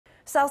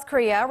South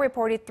Korea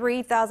reported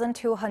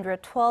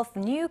 3,212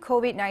 new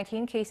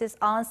COVID-19 cases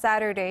on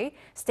Saturday,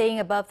 staying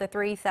above the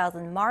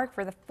 3,000 mark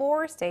for the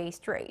fourth day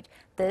straight.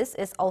 This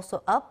is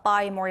also up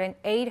by more than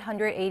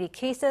 880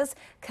 cases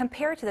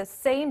compared to the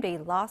same day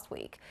last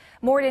week.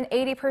 More than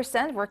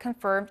 80% were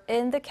confirmed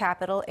in the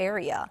capital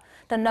area.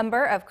 The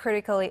number of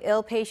critically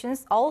ill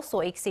patients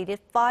also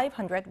exceeded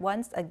 500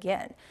 once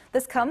again.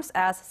 This comes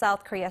as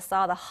South Korea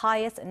saw the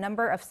highest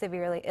number of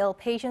severely ill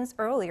patients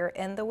earlier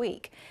in the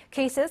week.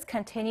 Cases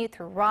continue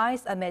to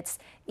rise amidst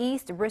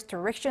eased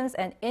restrictions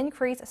and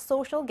increased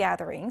social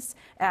gatherings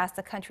as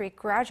the country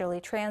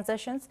gradually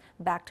transitions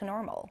back to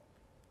normal.